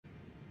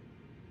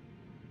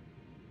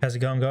How's it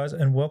going, guys?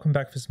 And welcome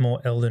back for some more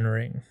Elden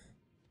Ring.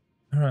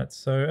 Alright,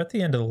 so at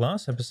the end of the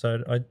last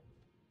episode, I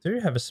do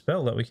have a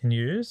spell that we can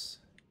use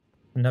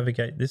to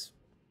navigate this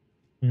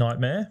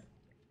nightmare.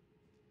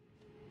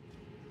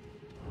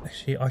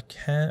 Actually, I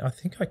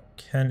think I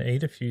can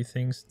eat a few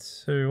things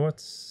too.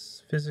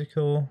 What's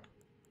physical?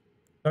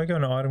 Do I go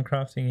into item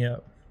crafting?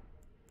 Yep.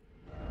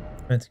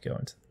 Meant to go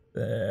into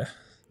there.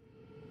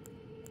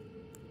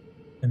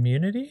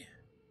 Immunity?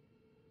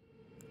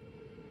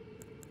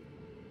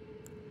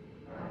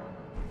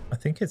 I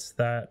think it's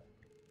that.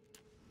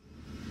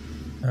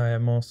 Oh yeah,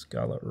 more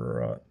scarlet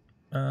rot.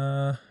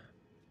 Oh,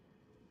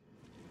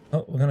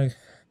 we're gonna.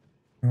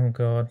 Oh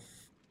god.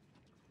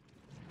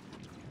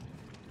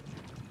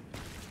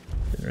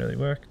 Didn't really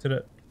work, did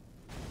it?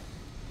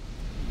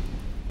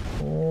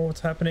 Oh,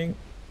 what's happening?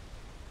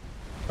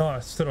 Oh, I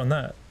stood on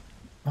that.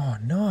 Oh,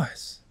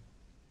 nice.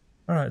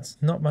 All right, it's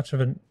not much of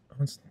an.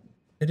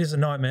 It is a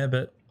nightmare,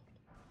 but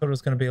I thought it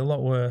was going to be a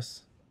lot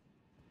worse.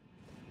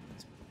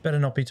 It's better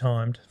not be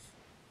timed.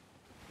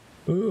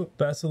 Ooh,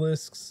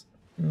 basilisks.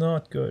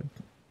 Not good.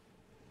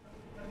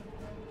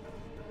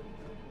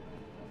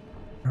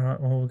 Alright,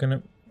 well, we're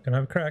gonna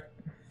have a crack.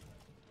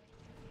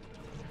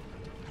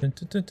 Dun,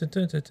 dun, dun,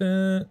 dun, dun,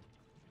 dun.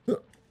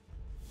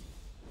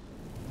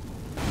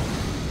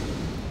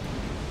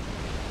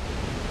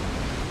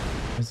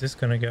 Where's this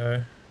gonna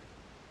go?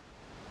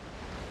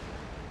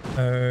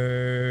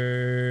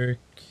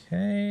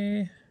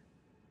 Okay.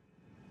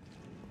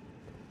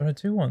 But I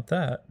do want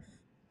that.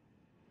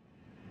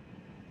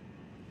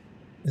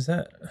 Is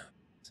there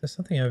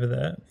something over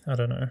there? I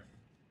don't know.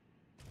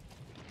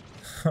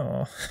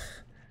 Oh.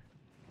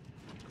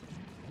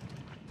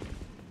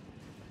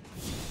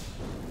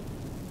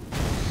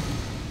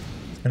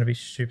 It's gonna be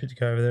stupid to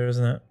go over there,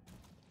 isn't it?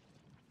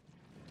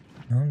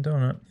 No, I'm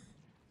doing it.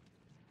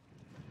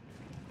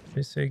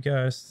 We see a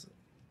ghost.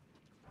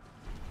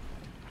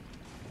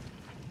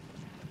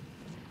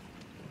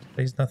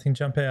 Please nothing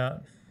jump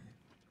out.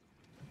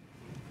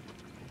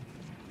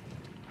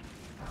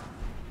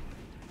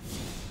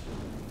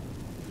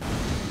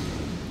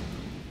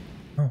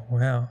 Oh,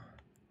 wow.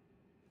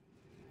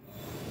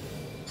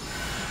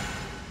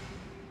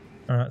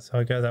 Alright, so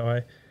I go that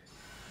way.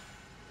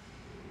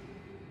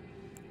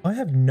 I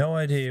have no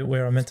idea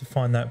where I'm meant to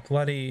find that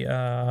bloody,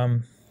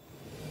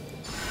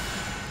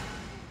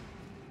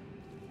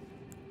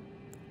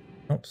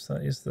 Oops,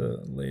 that is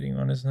the leading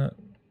one, isn't it?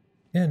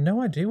 Yeah, no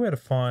idea where to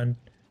find...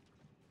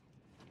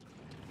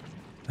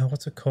 Oh,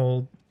 what's it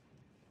called?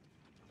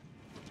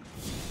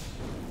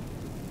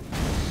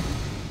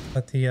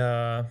 At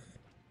the,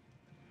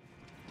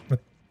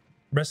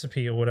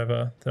 recipe or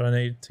whatever that I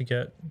need to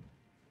get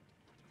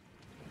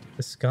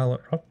the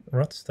scarlet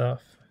rot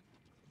stuff.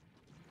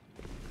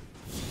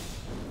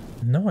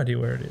 No idea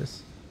where it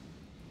is.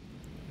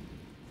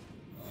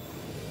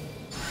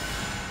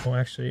 Well,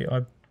 actually,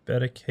 I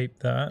better keep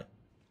that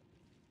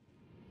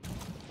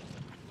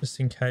just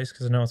in case,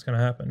 because I know what's going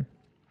to happen.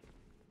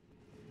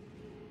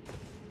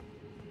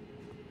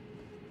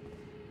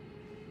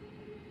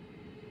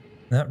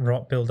 That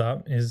rot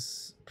build-up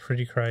is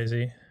pretty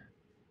crazy.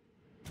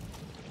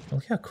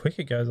 Look how quick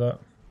it goes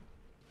up.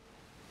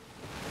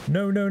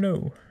 No, no,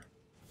 no.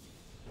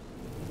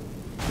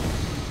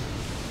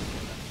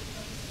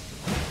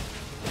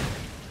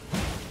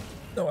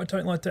 No, I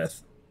don't like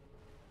death.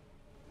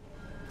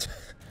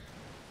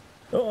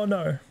 Oh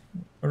no,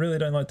 I really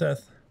don't like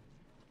death.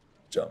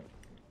 Jump.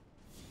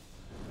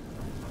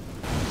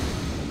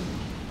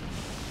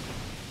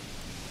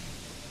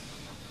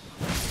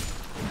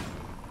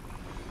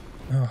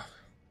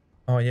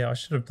 Oh yeah, I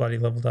should have bloody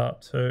leveled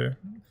up too.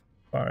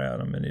 Far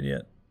out, I'm an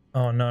idiot.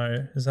 Oh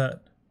no, is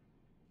that...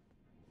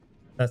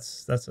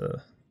 That's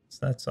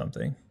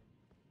something.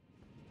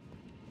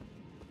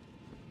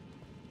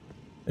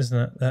 Isn't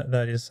it?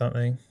 That is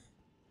something.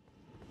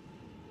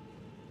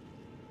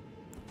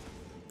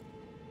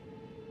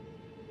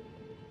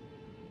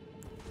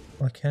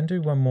 I can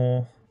do one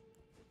more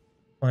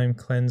flame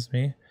cleanse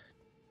me.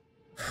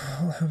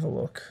 I'll have a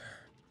look.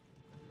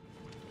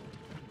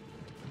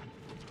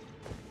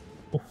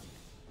 Oh.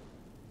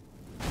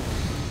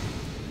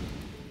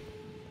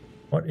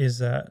 What is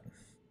that?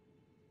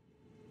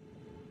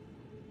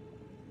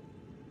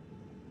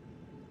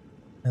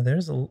 Now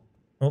there's a...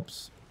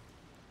 Oops.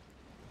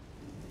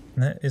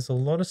 There is a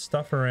lot of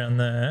stuff around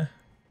there.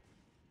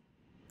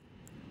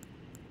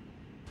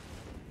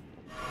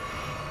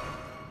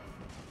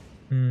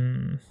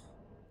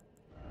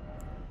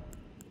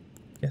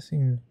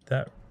 Guessing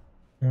that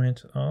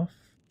went off.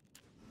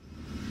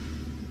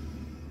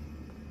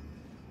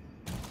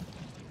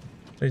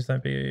 Please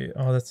don't be...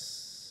 Oh,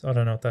 that's... I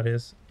don't know what that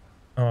is.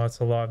 Oh, it's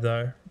alive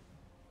though.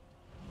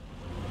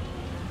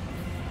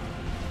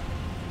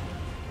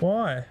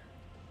 Why?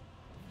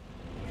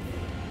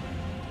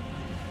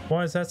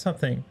 Why is that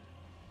something?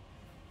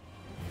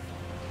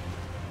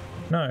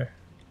 No.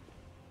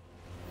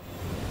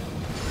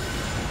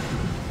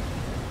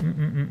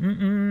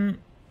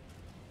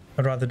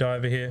 I'd rather die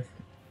over here.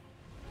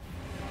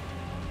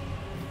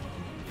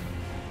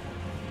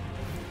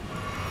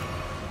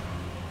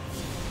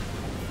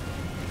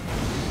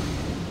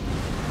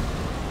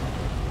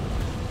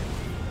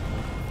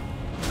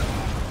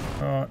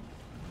 not.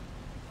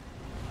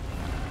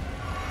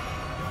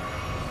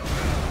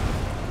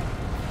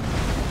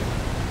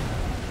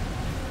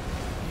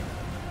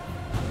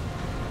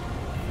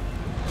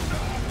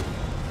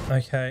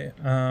 Okay,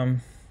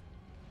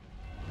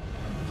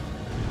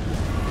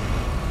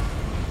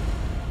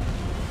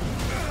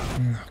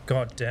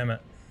 God damn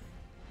it.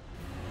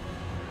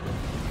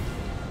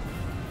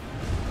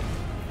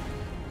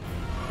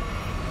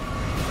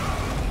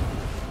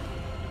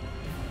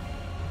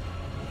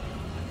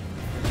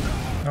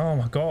 Oh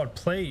my God,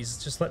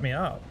 please, just let me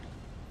up.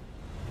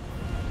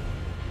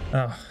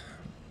 Oh.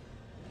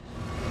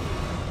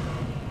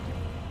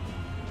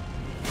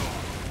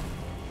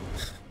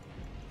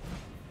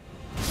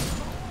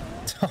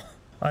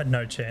 I had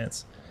no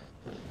chance.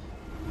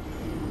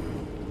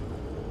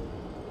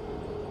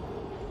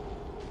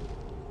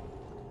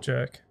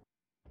 Jerk.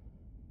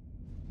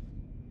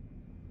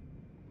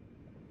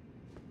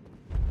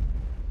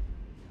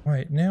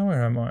 Wait, now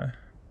where am I?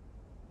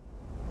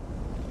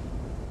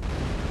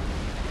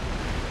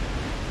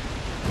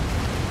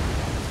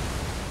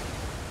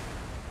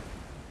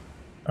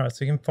 Alright,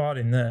 so you can fight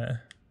in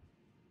there.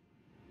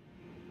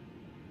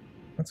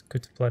 That's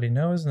good to bloody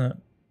know, isn't it?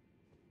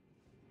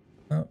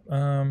 Oh,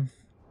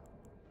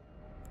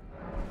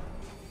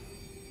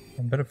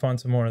 I better find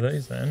some more of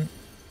these then.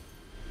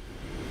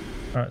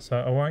 Alright, so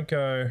I won't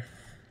go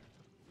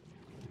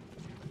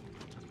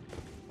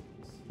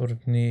sort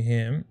of near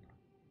him.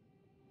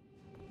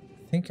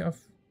 I think I've...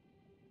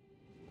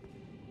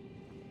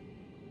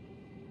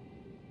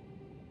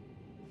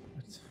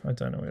 I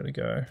don't know where to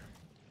go.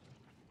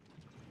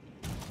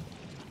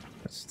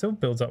 It still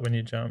builds up when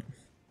you jump.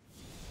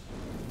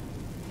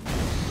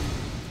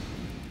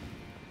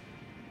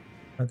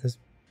 There's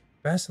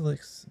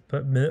basilisks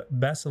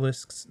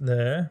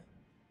there.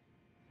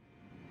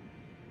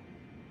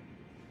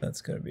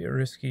 That's going to be a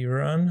risky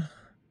run.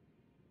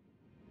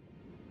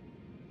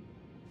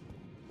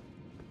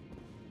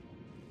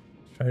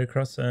 Straight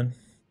across then.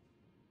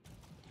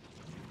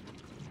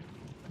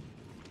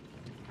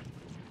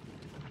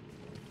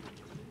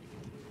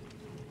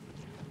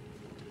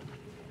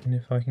 And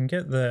if I can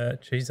get there,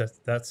 geez,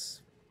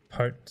 that's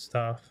potent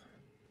stuff.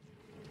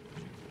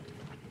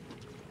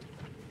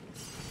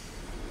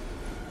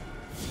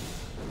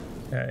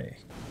 Okay,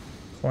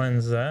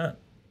 cleanse that.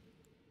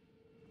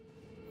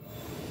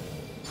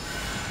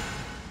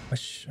 I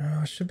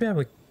should be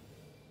able to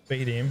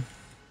beat him.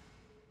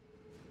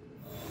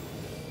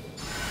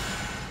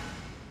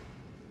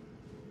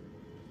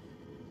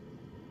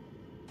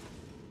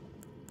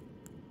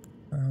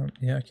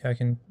 Yeah, okay, I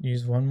can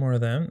use one more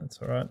of them. That's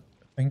all right.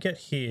 If I can get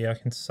here, I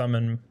can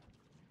summon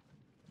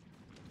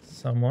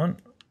someone.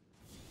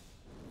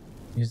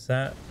 Use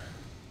that.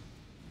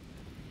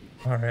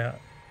 Far out.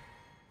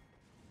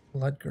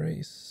 Blood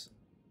grease.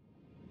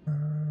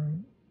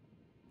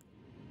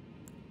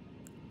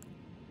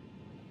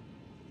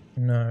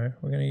 No,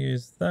 we're going to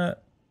use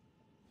that.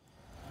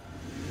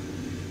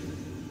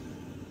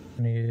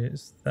 I'm going to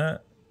use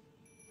that.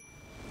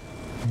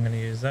 I'm going to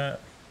use that.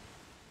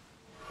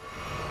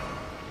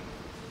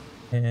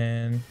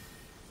 And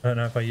I don't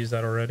know if I used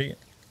that already. I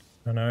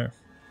don't know.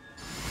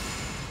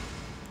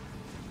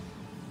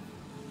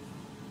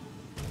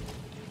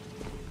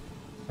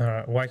 All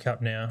right, wake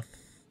up now.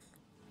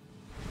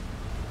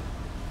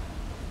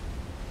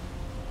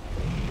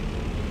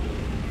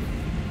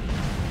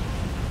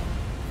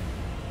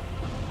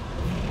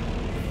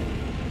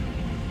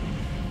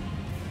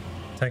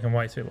 Taking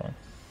way too long.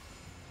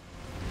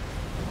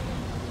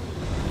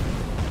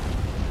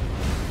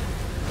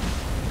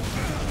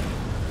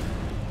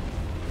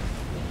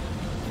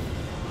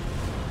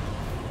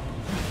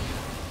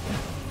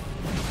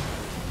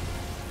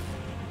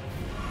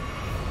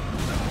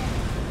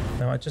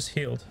 No, I just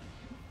healed.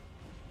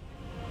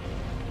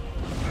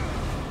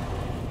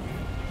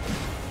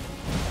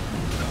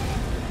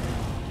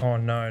 Oh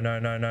no, no,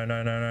 no, no, no,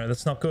 no, no.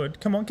 That's not good.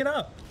 Come on, get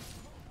up.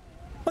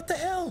 What the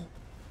hell?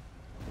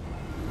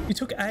 You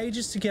took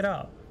ages to get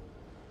up.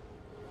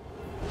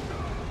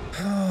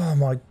 Oh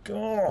my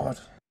God.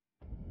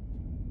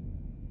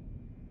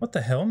 What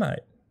the hell, mate?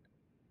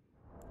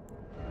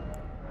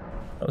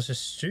 That was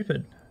just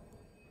stupid.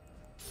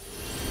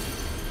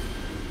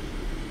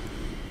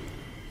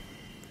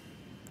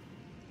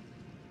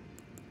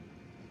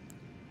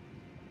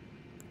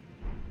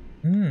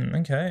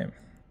 Okay.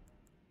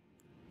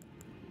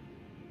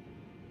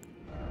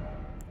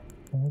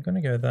 Well, we're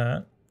gonna go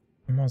that.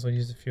 I might as well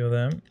use a few of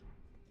them.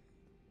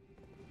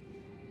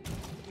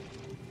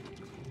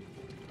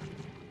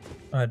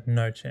 I had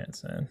no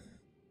chance then.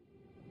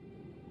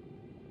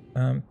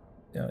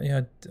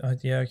 Yeah,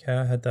 okay,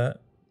 I had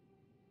that.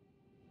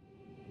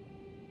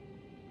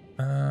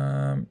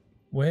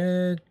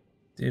 Where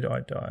did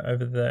I die?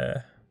 Over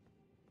there.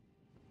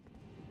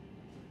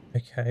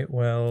 Okay,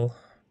 well,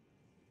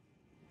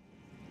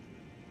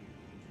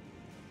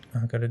 I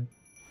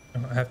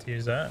have to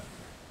use that.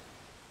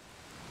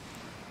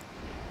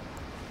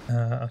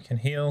 I can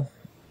heal.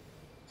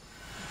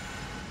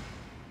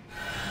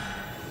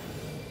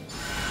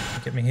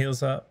 Get my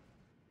heals up.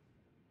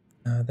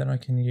 Then I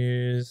can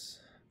use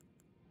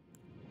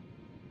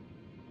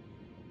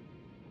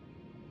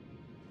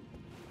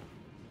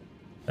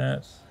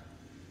that.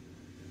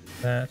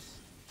 I'll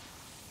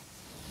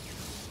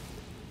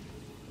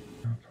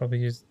probably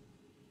use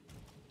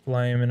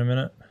flame in a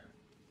minute.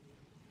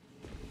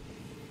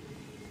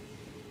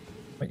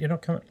 Wait, you're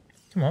not coming.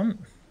 Come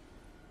on.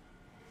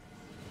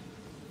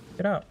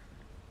 Get up.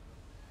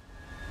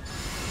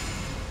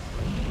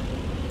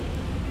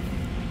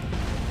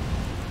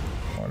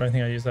 Oh, I don't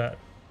think I use that.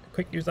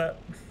 Quick, use that.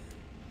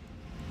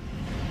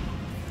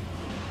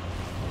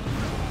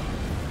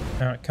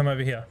 Alright, come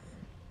over here.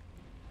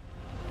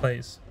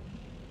 Please.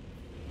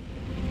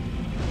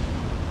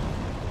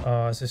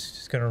 Oh, is this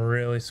just gonna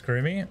really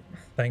screw me?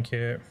 Thank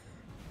you.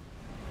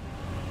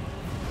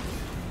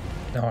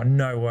 Oh,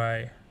 no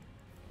way.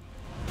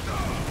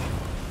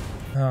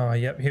 Oh,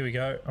 yep, here we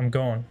go. I'm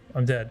gone.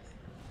 I'm dead.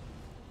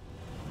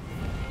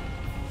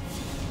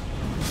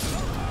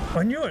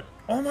 I knew it!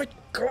 Oh my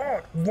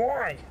god,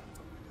 why?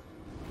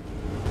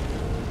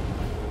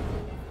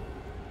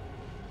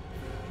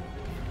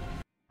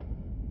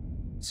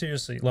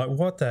 Seriously, like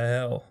what the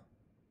hell?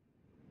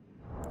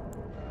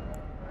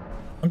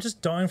 I'm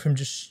just dying from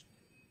just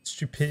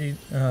stupidity.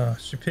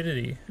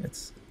 Stupidity.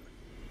 It's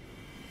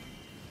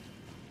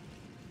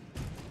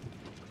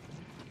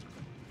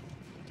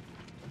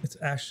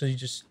actually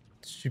just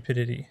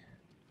stupidity.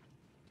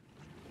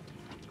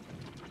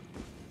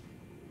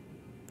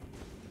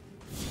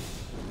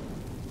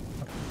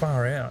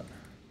 Far out.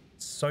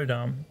 It's so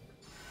dumb.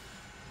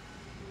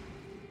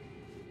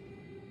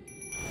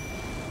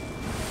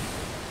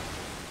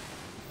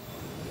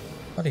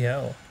 Bloody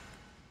hell.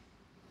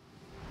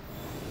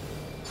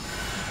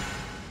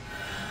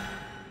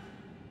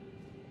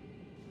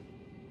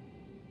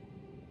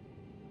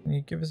 Can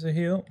you give us a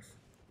heal?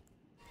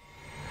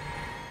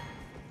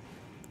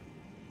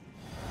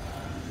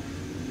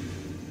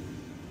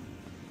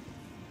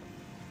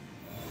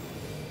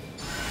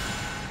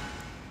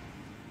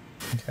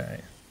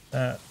 Okay,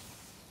 that.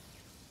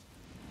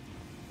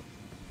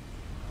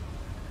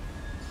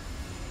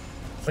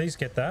 Please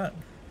get that.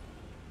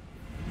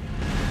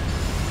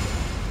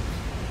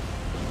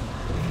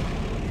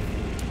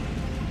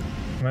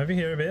 Come over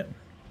here a bit.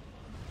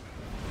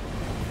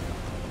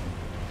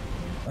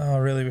 Oh, I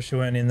really wish you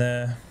weren't in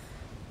there.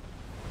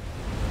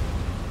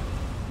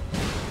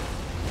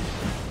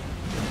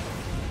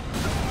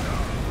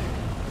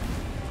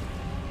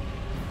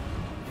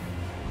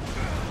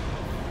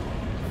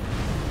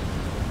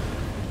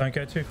 Don't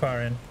go too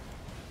far in.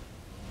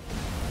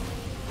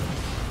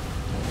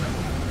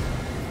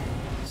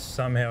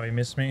 Somehow he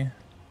missed me.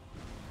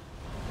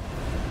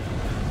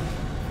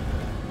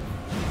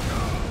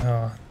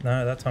 Oh,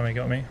 no, that time he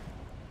got me.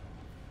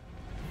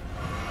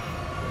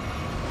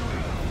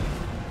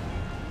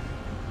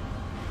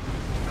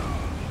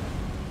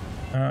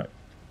 Alright,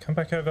 come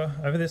back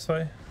over this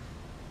way.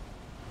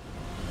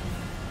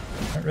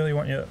 I don't really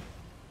want you.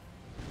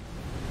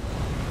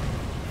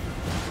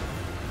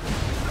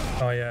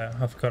 Oh yeah,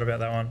 I forgot about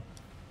that one.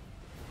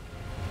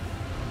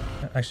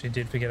 I actually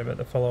did forget about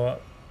the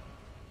follow-up.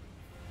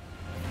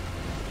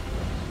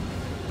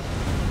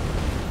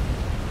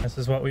 This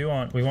is what we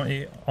want. We want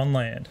you on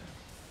land.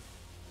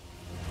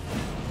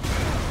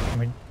 And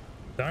we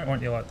don't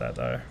want you like that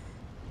though.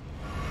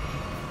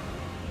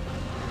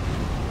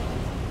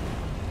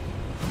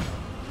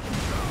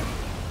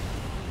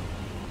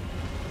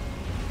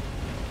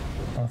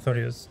 Oh, I thought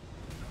he was...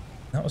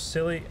 That was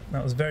silly.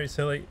 That was very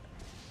silly.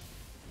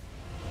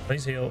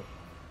 Please heal.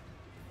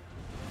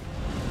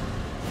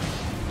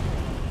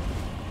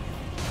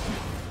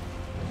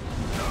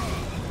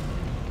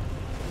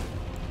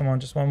 Come on,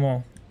 just one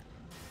more.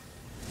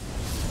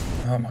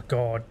 Oh my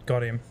god,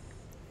 got him.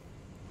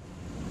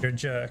 You're a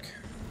jerk.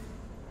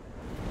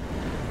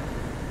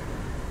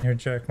 You're a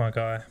jerk, my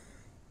guy.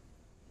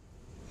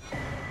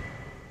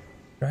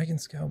 Dragon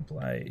Scale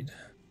Blade.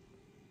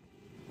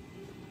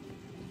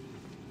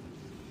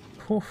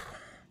 Whew.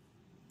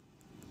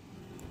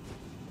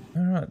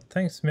 Alright,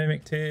 thanks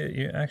Mimic Tier.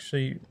 You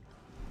actually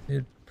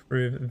did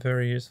prove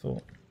very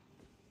useful.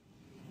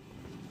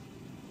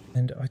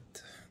 And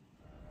alright,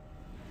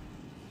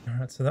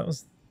 so that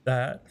was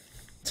that.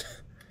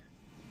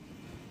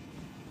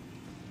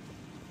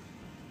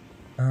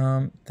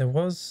 There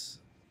was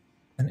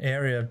an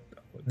area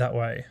that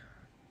way.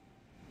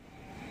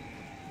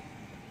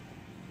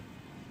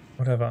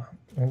 Whatever,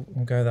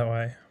 we'll go that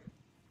way.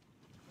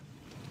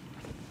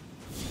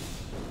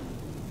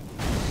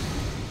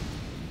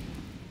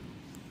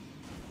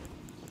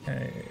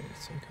 Okay,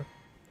 so we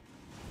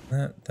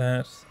got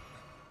that.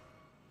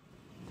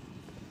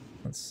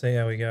 Let's see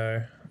how we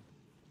go.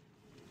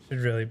 Should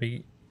really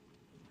be...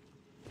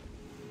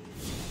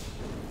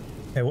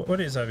 Okay,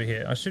 what is over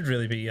here? I should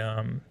really be,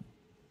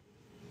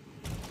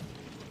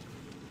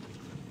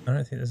 I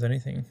don't think there's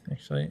anything,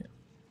 actually.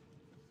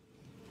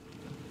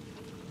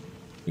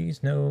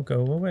 Please no, go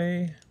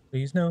away.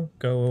 Please no,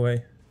 go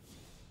away.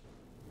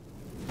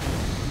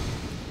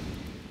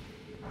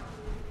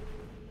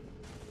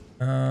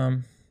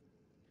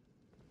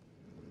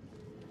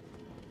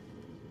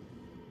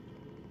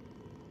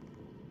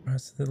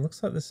 So it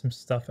looks like there's some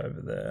stuff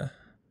over there.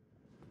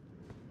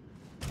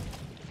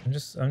 I'm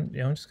just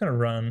gonna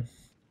run.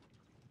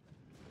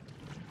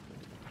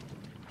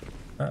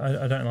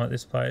 I don't like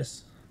this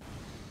place.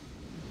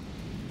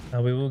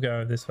 We will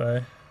go this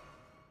way.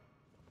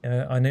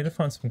 Yeah, I need to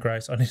find some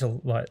grace. I need to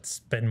like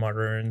spend my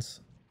runes.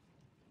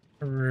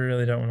 I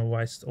really don't want to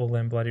waste all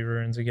them bloody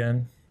runes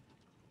again.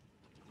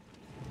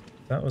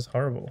 That was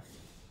horrible.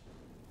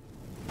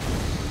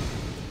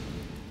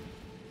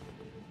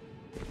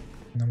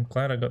 And I'm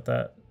glad I got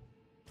that.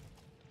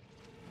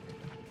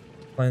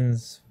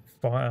 Cleanse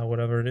fire,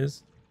 whatever it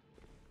is.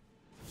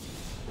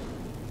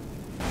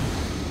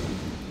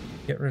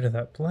 Get rid of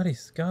that bloody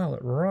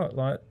scarlet rot,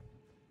 like.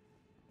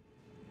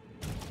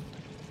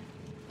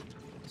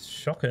 It's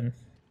shocking.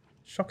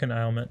 Shocking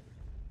ailment.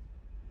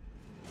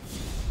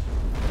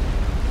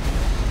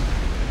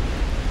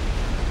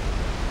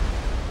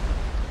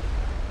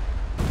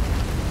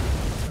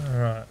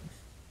 Alright.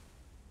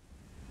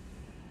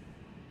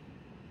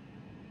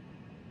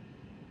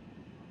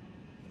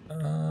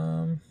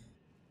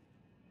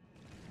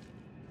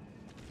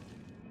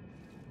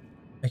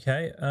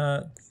 Okay,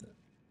 I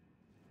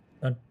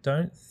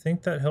don't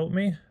think that helped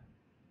me.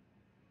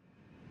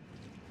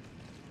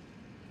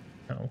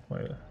 Oh,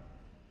 wait.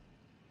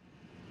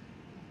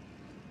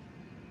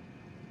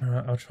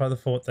 Alright, I'll try the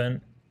fort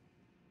then.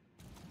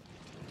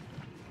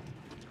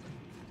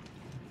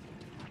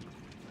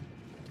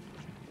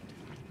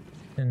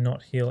 And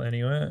not heal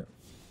anywhere.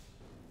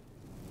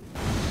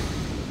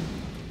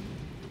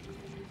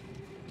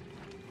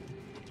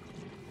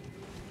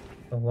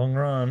 A long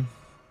run.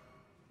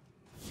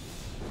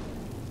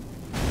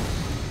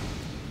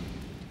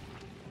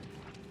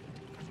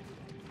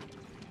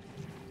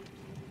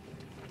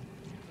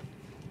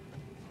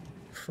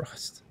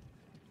 Christ.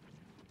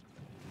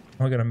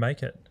 Am I gonna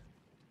make it?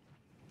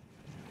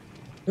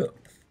 Ugh.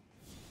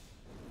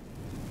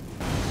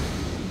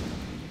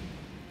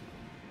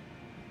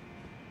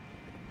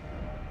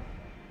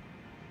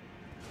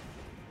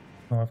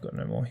 Oh, I've got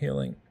no more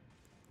healing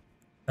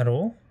at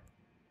all.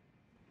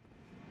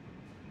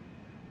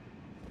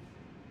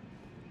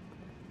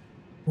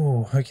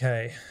 Oh,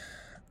 okay.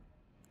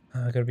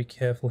 I gotta be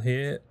careful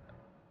here.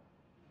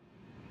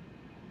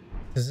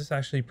 Does this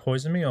actually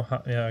poison me or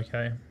yeah,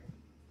 okay.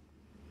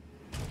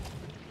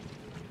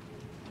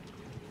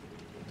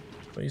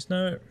 Please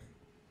no.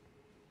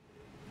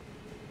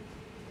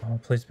 Oh,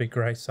 please be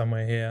grace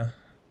somewhere here.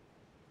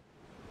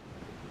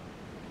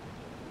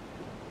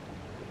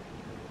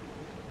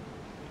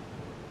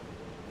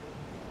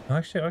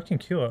 Actually, I can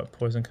cure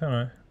poison,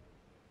 can't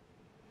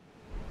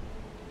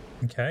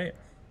I? Okay.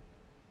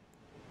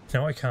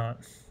 No, I can't.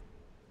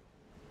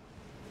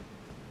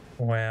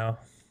 Wow.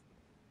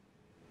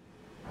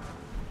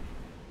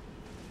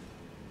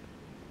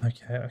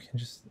 Okay, I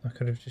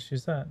could have just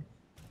used that.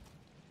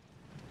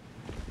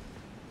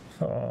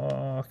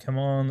 Oh, come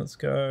on, let's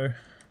go.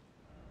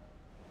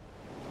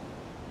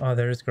 Oh,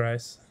 there is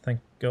grace.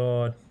 Thank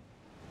God.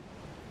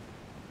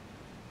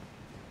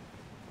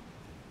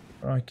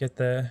 Right, get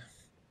there.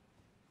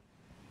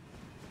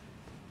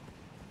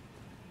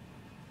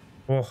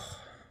 Oh.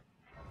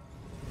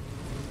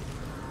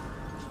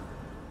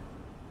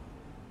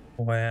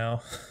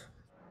 Wow.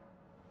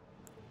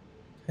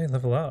 Okay,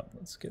 level up.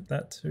 Let's get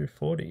that to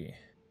 40.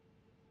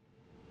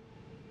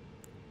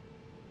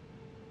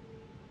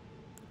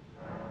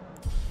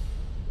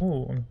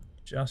 Oh, I'm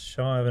just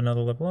shy of another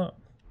level up.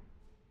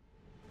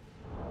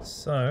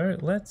 So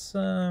let's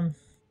I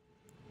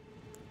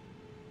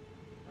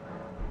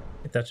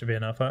think that should be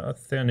enough. I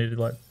think I needed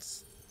like,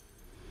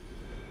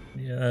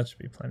 yeah, that should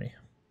be plenty.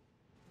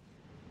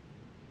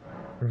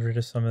 Get rid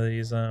of some of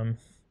these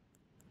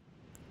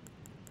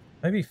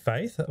maybe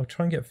faith. I'll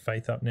try and get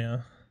faith up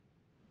now,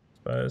 I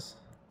suppose.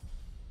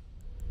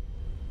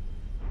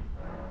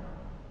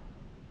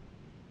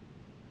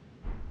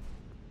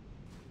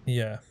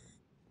 Yeah.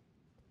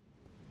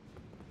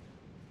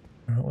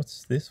 Alright,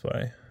 what's this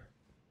way?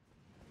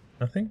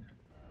 Nothing?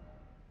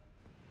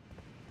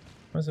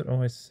 Why is it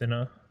always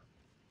sinner?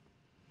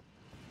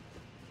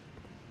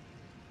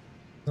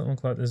 Doesn't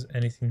look like there's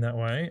anything that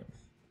way.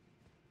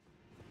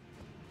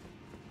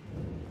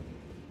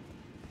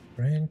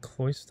 Grand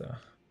Cloister.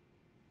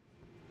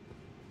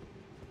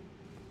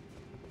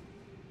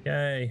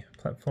 Yay,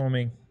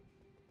 platforming.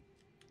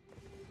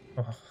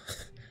 Oh. What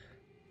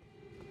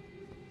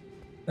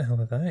the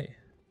hell are they?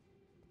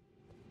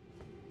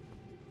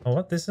 Oh,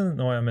 what? This isn't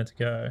the way I meant to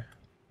go.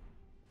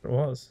 It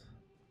was.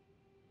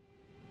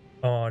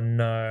 Oh,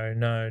 no,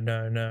 no,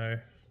 no, no.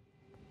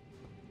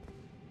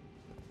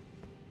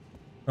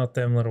 Not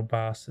them little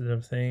bastard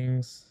of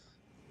things.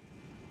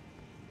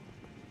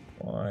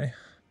 Why?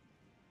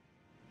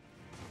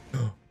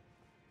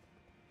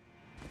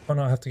 Oh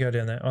no, I have to go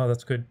down there. Oh,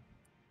 that's good.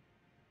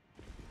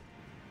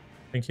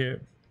 Thank you.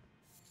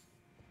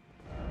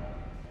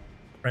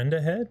 Friend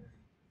ahead?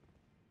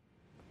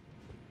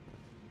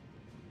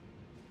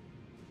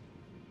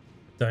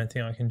 Don't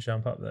think I can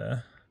jump up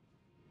there.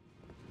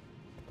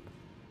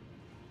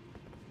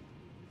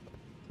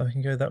 I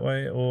can go that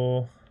way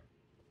or...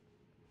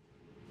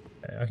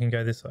 I can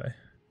go this way.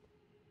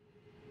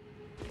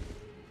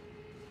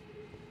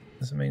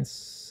 Does it mean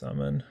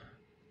summon?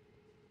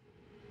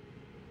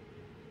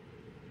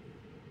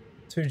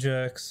 2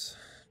 jerks,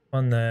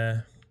 1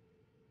 there,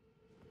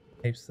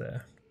 heaps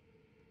there.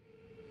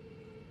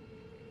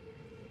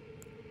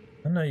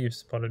 I know you've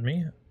spotted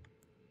me.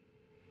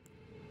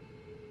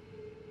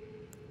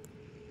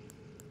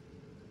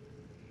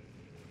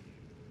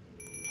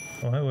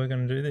 Oh, we're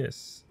gonna do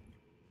this.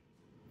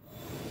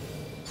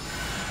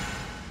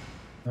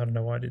 I don't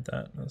know why I did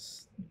that.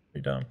 That's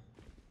pretty dumb.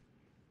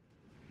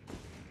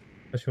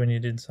 Especially when you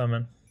did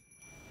summon.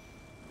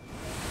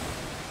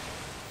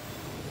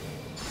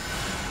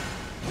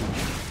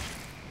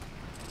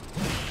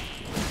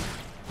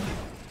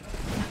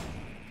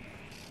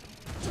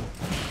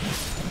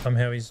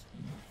 Somehow he's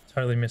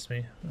totally missed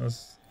me. That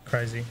was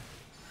crazy.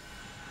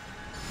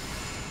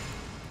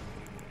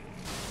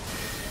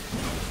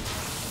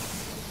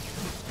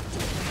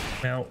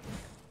 Now,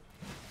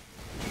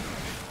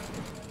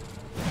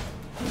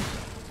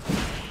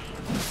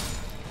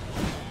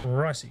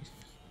 righty.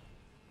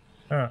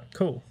 All right,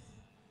 cool.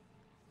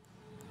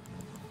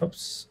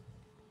 Oops.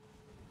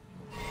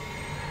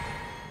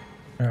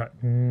 All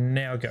right,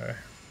 now go.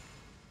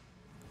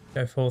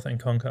 Go forth and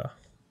conquer.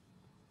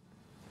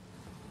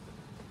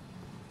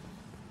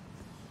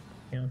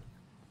 Yeah.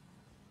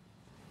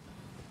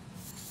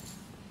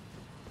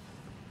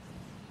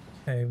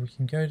 Okay, we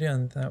can go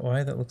down that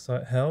way. That looks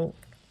like hell.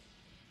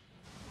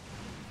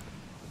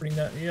 Bring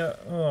that, yeah.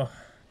 Oh.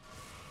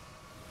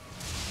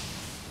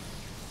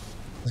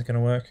 Is it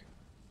gonna work?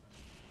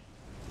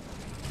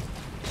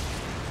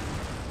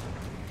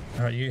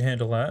 Alright, you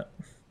handle that.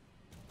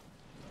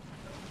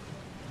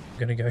 I'm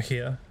gonna go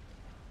here.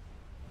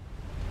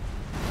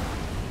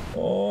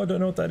 Oh, I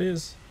don't know what that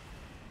is.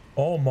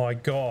 Oh my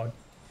god.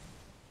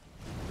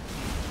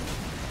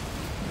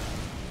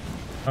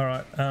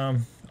 Alright,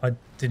 I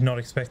did not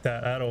expect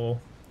that at all.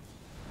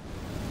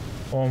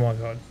 Oh my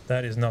god,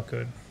 that is not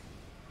good.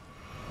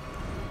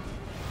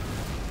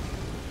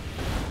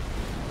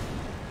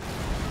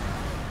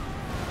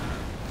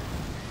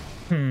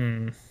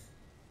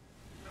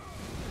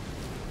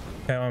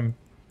 Okay, I'm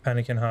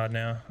panicking hard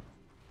now.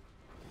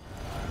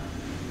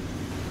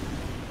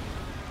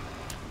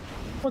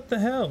 What the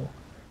hell?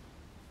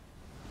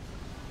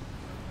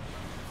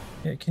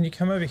 Yeah, can you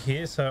come over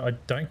here so I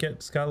don't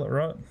get Scarlet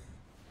Rot?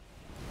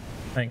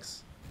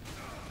 Thanks.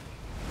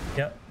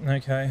 Yep,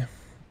 okay.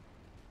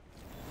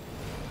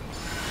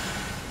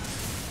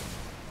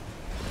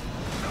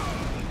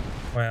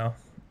 Wow.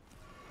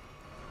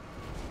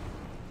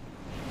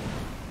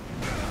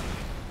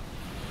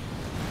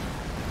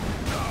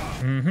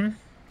 Mm-hmm.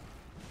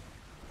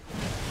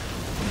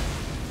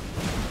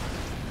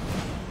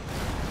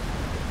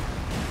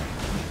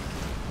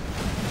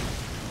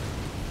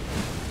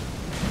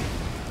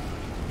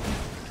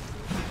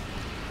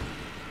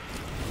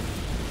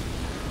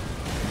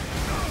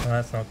 Oh,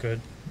 that's not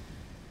good.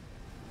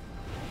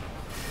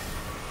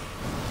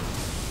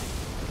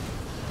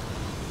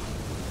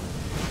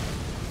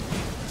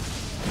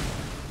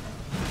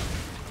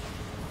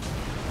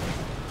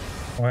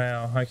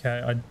 Wow,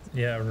 okay,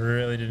 yeah, I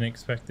really didn't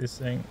expect this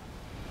thing.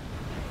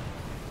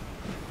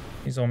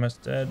 He's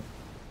almost dead.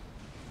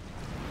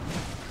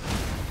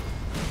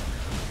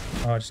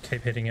 Oh, just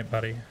keep hitting it,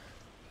 buddy.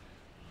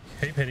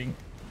 Keep hitting.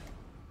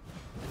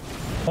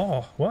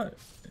 Oh, what?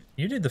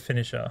 You did the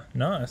finisher.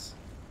 Nice.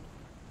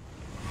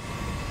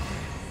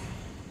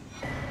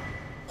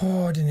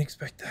 Oh, I didn't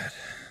expect that.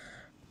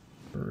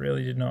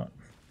 Really did not.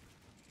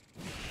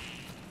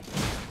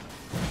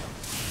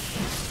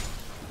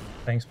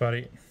 Thanks,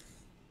 buddy.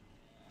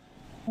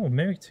 Oh,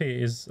 Mimic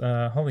Tea is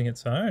holding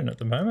its own at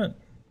the moment.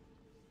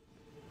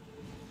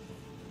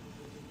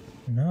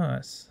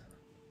 Nice.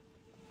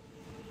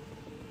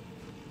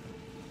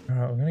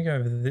 Alright, we're gonna go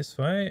over this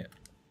way.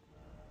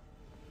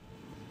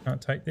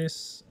 Can't take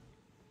this.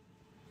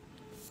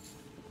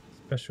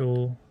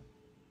 Special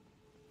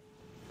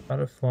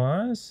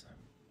butterflies.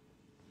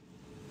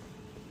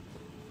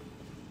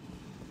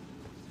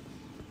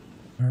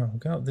 Alright, we'll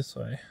go up this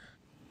way.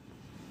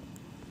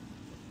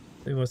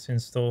 See what's in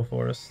store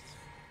for us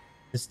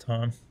this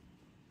time.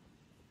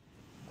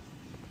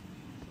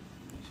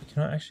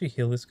 Can I actually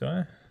heal this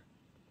guy?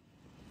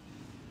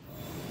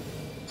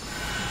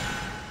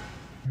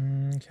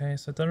 Okay,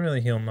 so it doesn't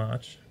really heal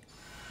much.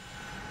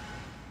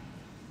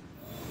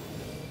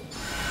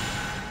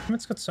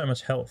 It's got so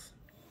much health.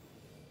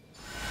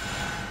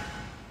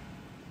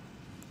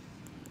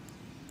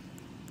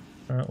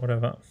 Alright,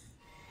 whatever.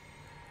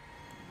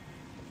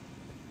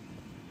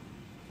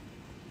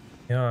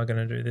 Yeah, I'm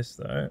gonna do this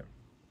though.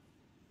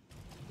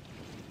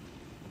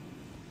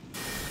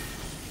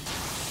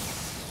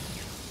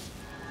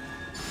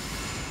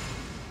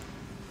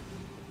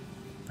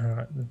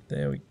 Alright,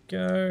 there we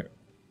go.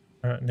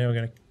 Alright, now we're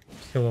gonna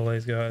kill all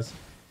these guys.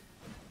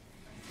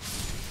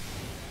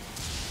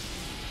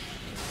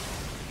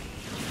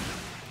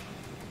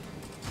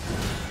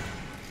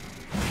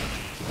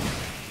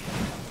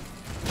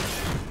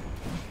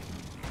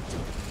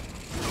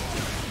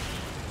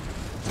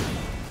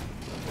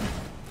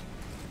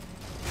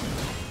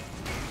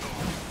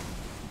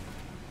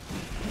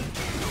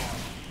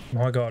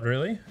 My God,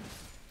 really?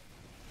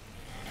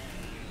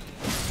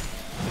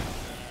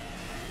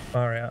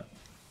 Far out.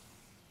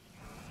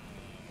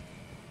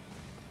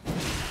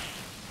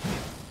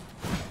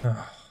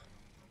 Oh.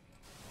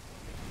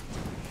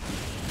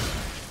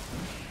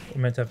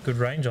 We're meant to have good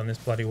range on this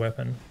bloody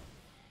weapon.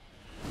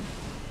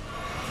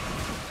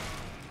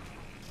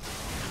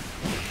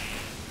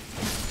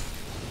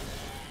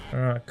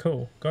 Alright,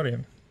 cool. Got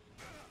him.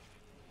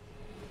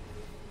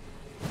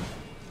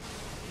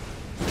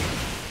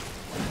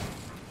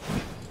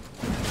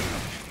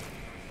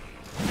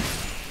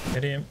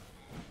 Get him.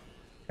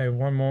 Okay,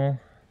 one more.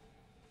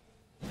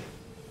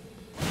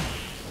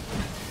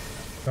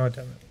 God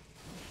damn it.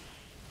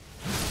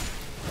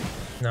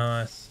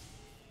 Nice.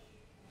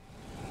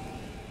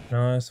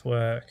 Nice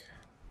work.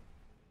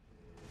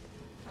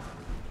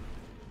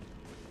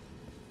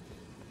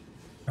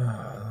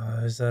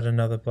 Is that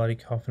another bloody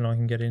coffin I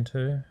can get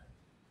into?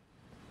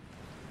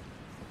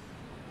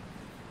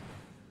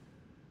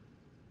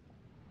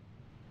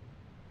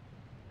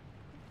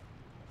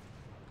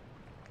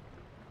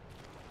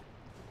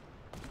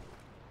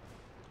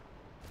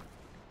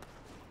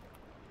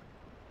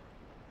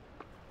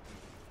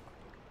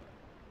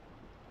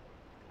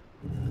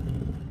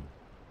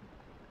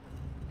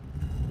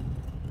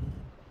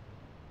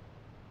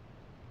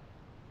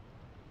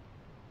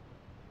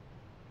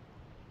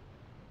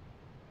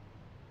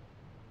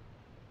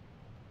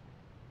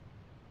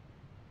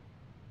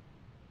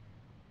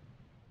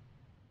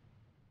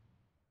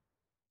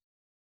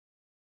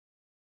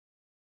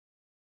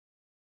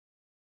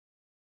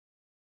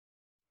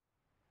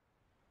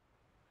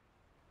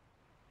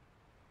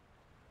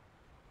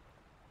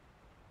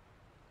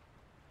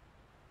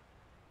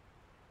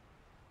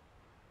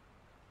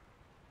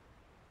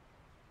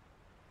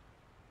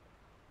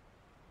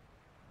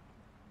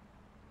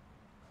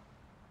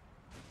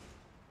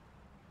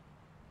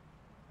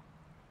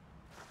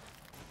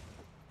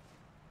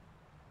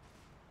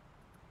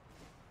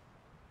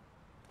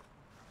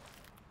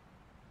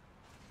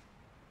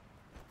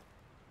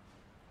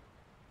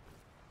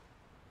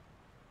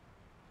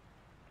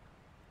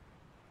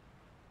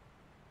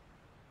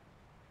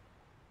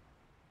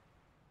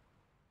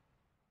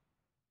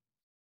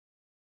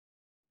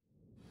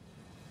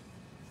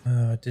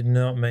 I did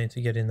not mean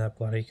to get in that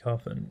bloody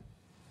coffin.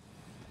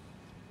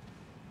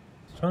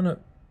 I was trying to...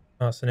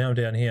 Oh, so now I'm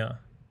down here.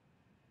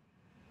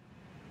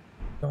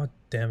 God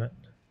damn it.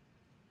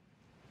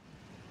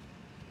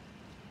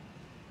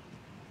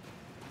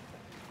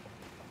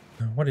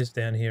 What is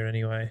down here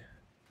anyway?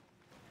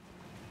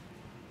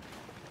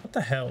 What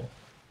the hell?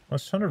 I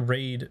was trying to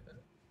read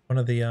one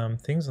of the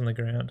things on the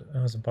ground. Oh,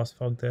 there's a boss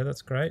fog there.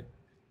 That's great.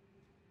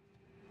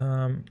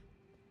 Can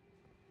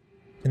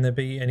there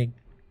be any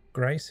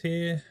grace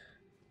here?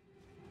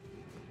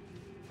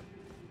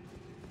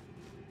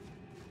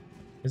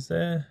 Is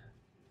there?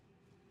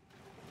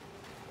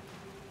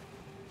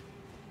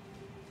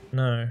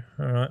 No.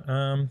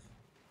 Alright,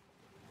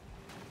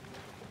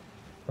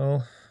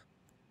 well,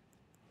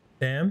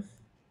 damn.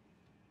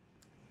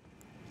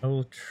 I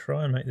will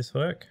try and make this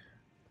work.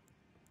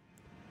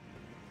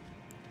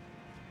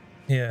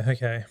 Yeah,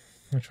 okay.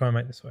 I'll try and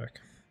make this work.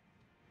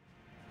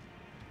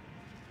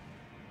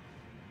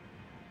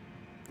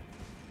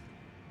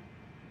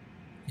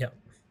 Yep.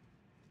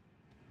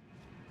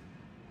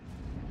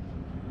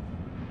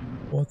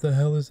 What the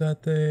hell is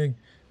that thing?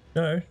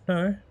 No,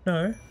 no,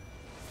 no.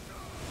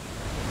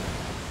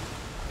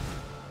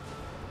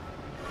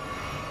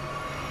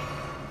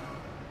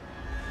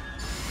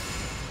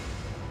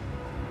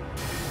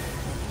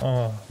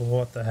 Oh,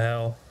 what the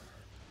hell?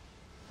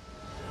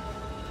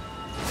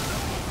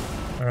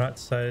 Alright,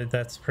 so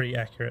that's pretty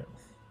accurate.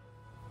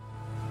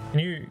 Can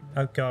you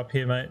go up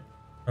here, mate?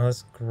 Oh,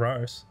 that's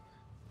gross.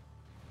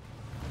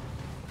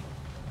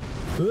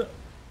 Ugh.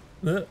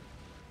 Ugh.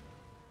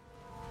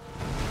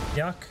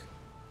 Yuck.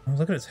 Oh,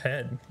 look at its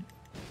head.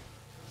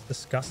 It's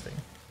disgusting.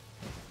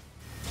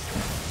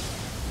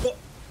 Oh.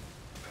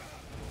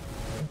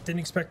 Didn't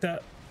expect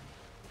that.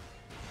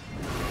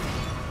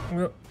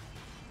 Well,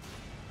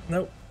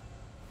 nope.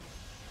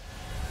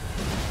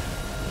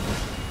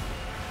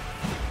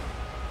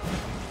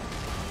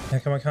 How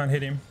come I can't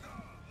hit him?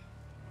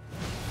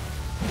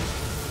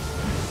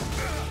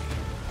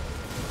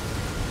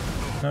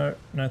 No,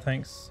 no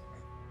thanks.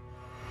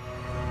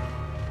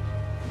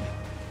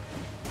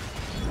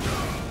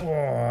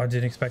 Oh, I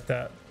didn't expect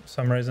that for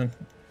some reason.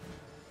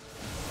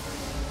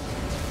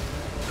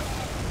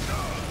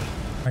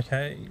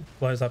 Okay,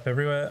 blows up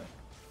everywhere.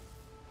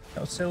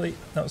 That was silly.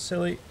 That was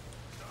silly.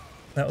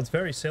 That was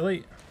very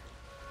silly.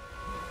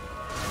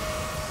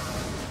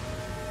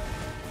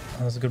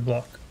 That was a good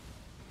block.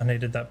 I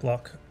needed that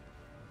block.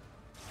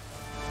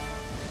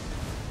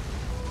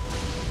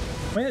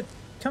 Wait,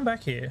 come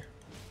back here.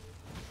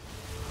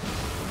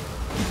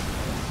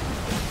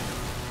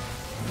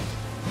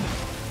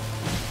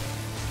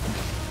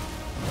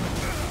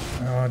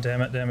 Oh,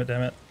 damn it, damn it,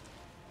 damn it.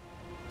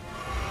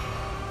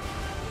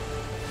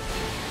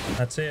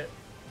 That's it.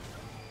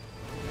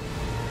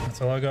 That's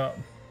all I got.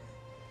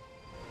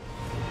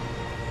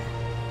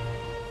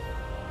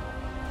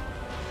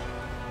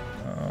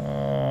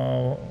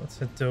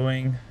 What's it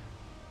doing?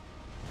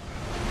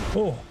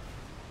 Oh.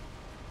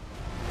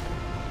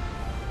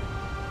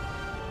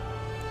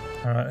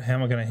 All right, how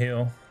am I going to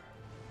heal?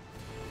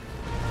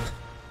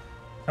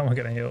 How am I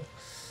going to heal?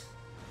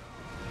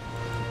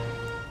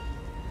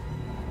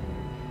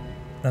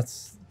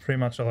 That's pretty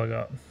much all I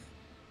got.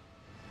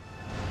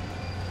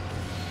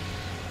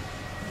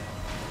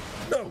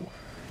 No!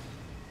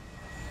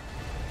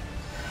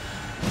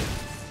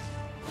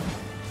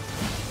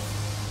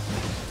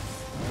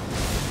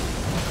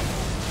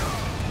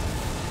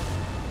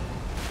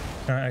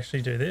 Can I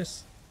actually do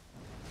this?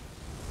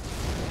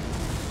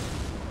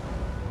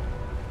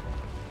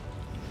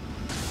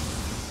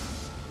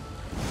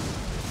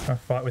 Can I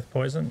fight with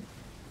poison?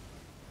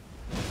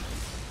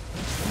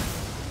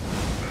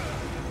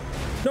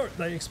 No,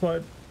 they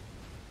explode.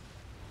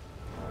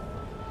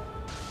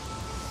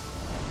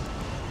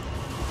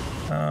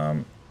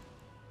 I'm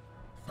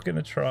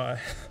gonna try.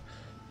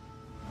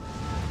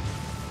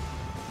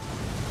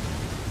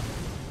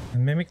 The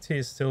Mimic Tea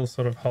is still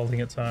sort of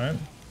holding its own.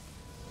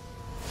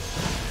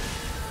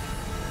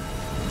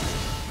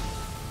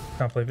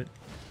 Can't believe it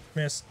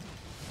missed.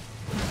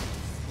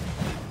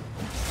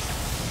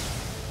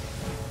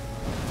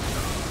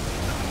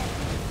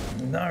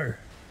 No.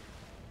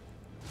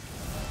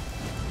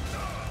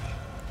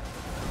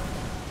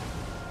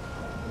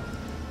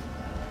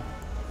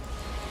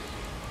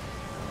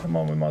 Come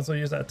on, we might as well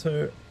use that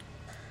too.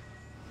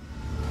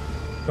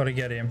 Gotta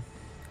get him.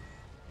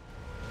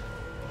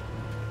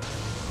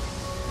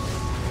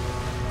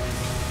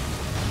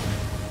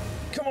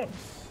 Come on.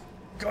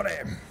 Got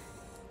him.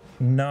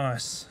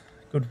 Nice.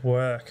 Good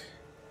work.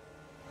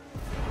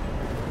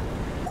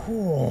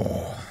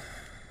 All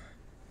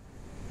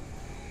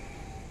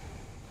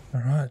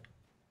right.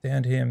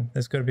 Down to him.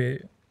 There's got to be...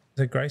 Is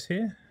there Grace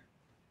here?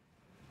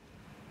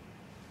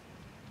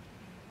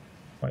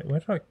 Wait, where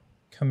did I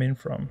come in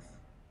from?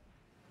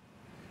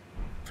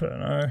 I don't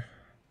know.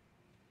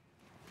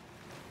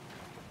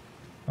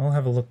 I'll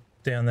have a look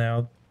down there.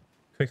 I'll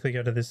quickly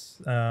go to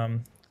this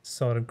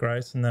side of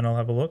Grace and then I'll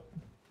have a look.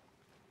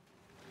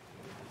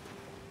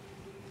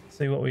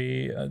 See what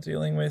we are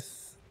dealing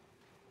with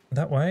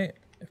that way,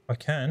 if I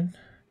can.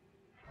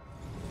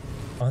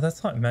 Oh,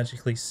 that's like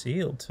magically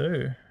sealed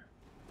too.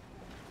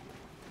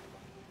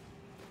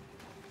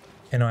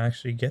 Can I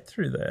actually get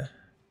through there?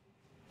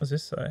 What does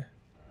this say?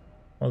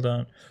 Well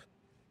done.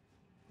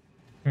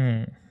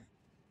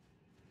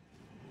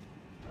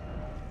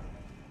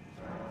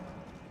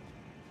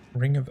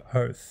 Ring of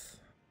Oath.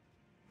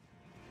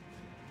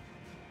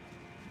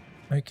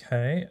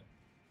 Okay.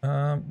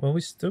 Well,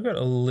 we still got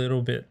a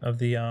little bit of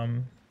the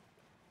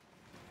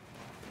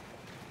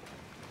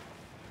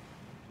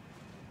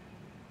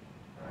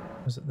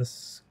was it the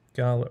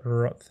Scarlet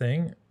Rot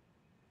thing?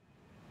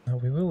 Oh,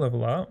 we will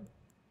level up.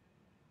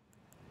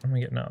 Am I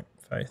getting up?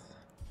 Faith.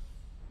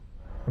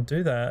 We'll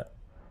do that.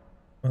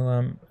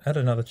 We'll add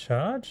another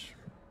charge.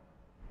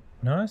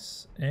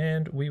 Nice.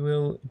 And we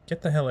will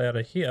get the hell out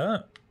of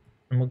here.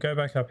 And we'll go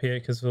back up here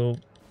because we'll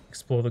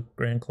explore the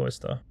Grand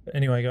Cloister. But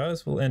anyway,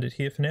 guys, we'll end it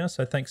here for now.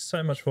 So thanks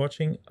so much for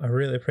watching. I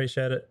really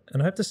appreciate it.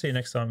 And I hope to see you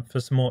next time for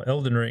some more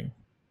Elden Ring.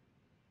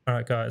 All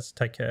right, guys,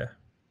 take care.